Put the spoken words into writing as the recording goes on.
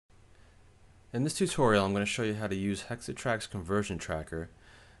In this tutorial, I'm going to show you how to use HexaTrack's conversion tracker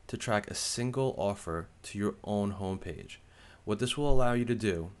to track a single offer to your own homepage. What this will allow you to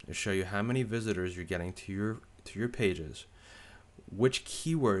do is show you how many visitors you're getting to your pages, which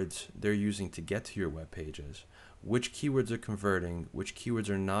keywords they're using to get to your web pages, which keywords are converting, which keywords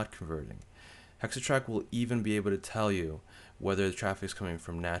are not converting. HexaTrack will even be able to tell you whether the traffic is coming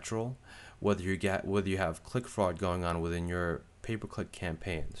from natural, whether you have click fraud going on within your pay-per-click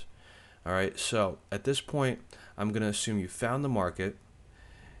campaigns. Alright, so at this point, I'm going to assume you found the market,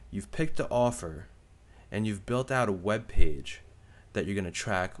 you've picked the offer, and you've built out a web page that you're going to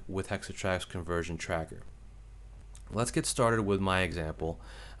track with HexaTrack's conversion tracker. Let's get started with my example.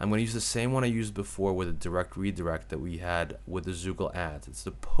 I'm going to use the same one I used before with a direct redirect that we had with the Zoogle ads. It's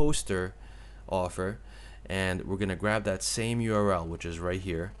the poster offer, and we're going to grab that same URL, which is right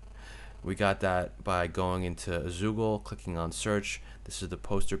here. We got that by going into Zoogle, clicking on search. This is the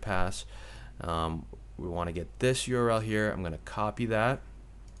poster pass. We want to get this URL here. I'm going to copy that.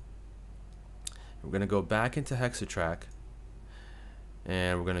 We're going to go back into HexaTrack,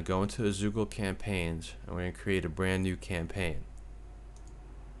 and we're going to go into Zoogle campaigns, and we're going to create a brand new campaign.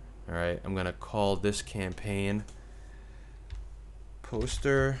 Alright, I'm going to call this campaign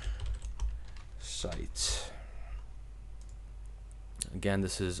poster site. Again,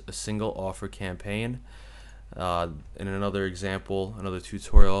 this is a single offer campaign. In another example, another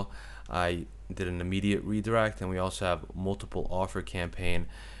tutorial, I did an immediate redirect, and we also have multiple offer campaign,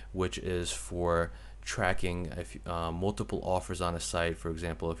 which is for tracking multiple offers on a site. For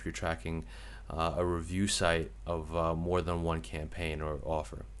example, if you're tracking a review site of more than one campaign or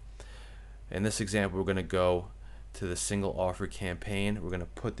offer. In this example, we're going to go to the single offer campaign. We're going to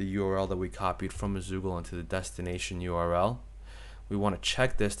put the URL that we copied from Zoogle into the destination URL. We want to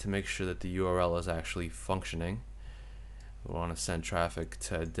check this to make sure that the URL is actually functioning. We want to send traffic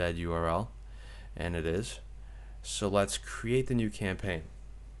to a dead URL, and it is. So let's create the new campaign.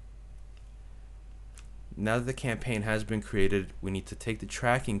 Now that the campaign has been created, we need to take the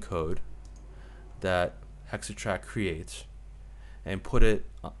tracking code that HexaTrack creates and put it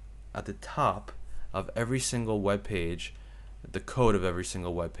at the top of every single web page, the code of every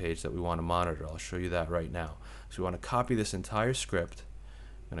single web page that we want to monitor. I'll show you that right now. So we want to copy this entire script.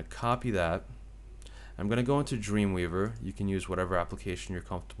 I'm going to copy that. I'm going to go into Dreamweaver. You can use whatever application you're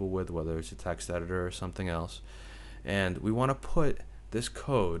comfortable with, whether it's a text editor or something else. And we want to put this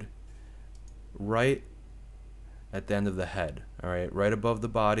code right at the end of the head, alright, right above the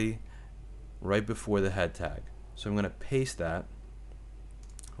body, right before the head tag. So I'm going to paste that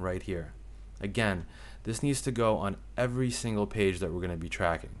right here. Again, this needs to go on every single page that we're going to be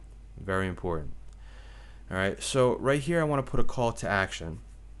tracking. Very important. Alright, so right here I want to put a call to action.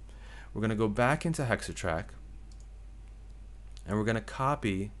 We're going to go back into HexaTrack, and we're going to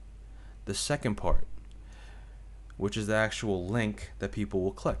copy the second part, which is the actual link that people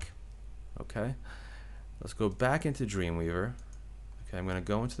will click. Okay, let's go back into Dreamweaver. Okay, I'm going to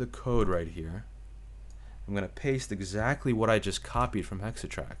go into the code right here. I'm going to paste exactly what I just copied from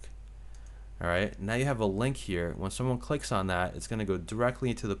HexaTrack. Alright, now you have a link here. When someone clicks on that, it's going to go directly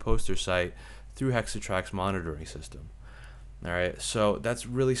into the poster site through HexaTrack's monitoring system. Alright, so that's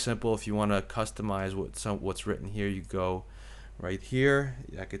really simple. If you want to customize what's written here, you go right here.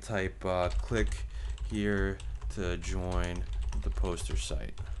 I could type click here to join the poster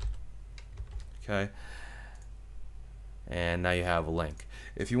site. Okay, and now you have a link.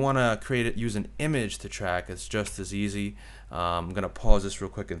 If you want to use an image to track, it's just as easy. I'm going to pause this real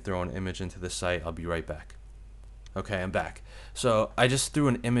quick and throw an image into the site. I'll be right back. Okay, I'm back. So I just threw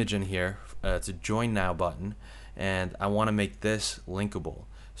an image in here. It's a join now button, and I want to make this linkable.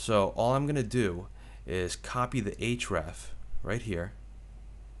 So all I'm going to do is copy the href right here.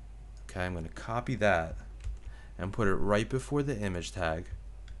 Okay, I'm going to copy that and put it right before the image tag.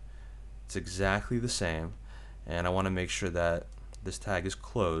 It's exactly the same, and I want to make sure that this tag is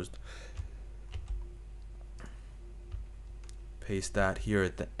closed. Paste that here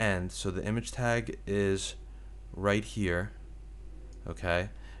at the end, so the image tag is right here, okay,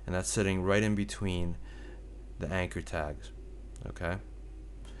 and that's sitting right in between the anchor tags. Okay,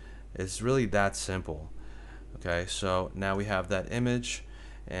 it's really that simple. Okay, so now we have that image,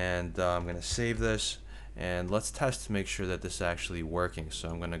 and I'm going to save this, and let's test to make sure that this is actually working. So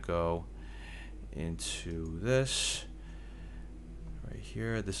I'm going to go into this right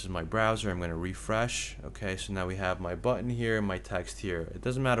here. This is my browser. I'm going to refresh. Okay, so now we have my button here, my text here. It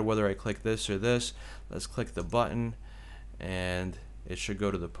doesn't matter whether I click this or this. Let's click the button, and it should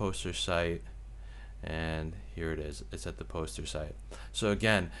go to the poster site, and here it is. It's at the poster site. So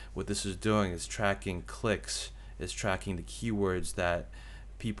again, what this is doing is tracking clicks, is tracking the keywords that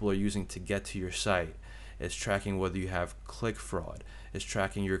people are using to get to your site. It's tracking whether you have click fraud. It's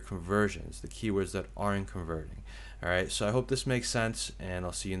tracking your conversions, the keywords that aren't converting. Alright, so I hope this makes sense, and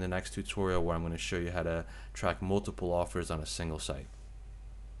I'll see you in the next tutorial where I'm going to show you how to track multiple offers on a single site.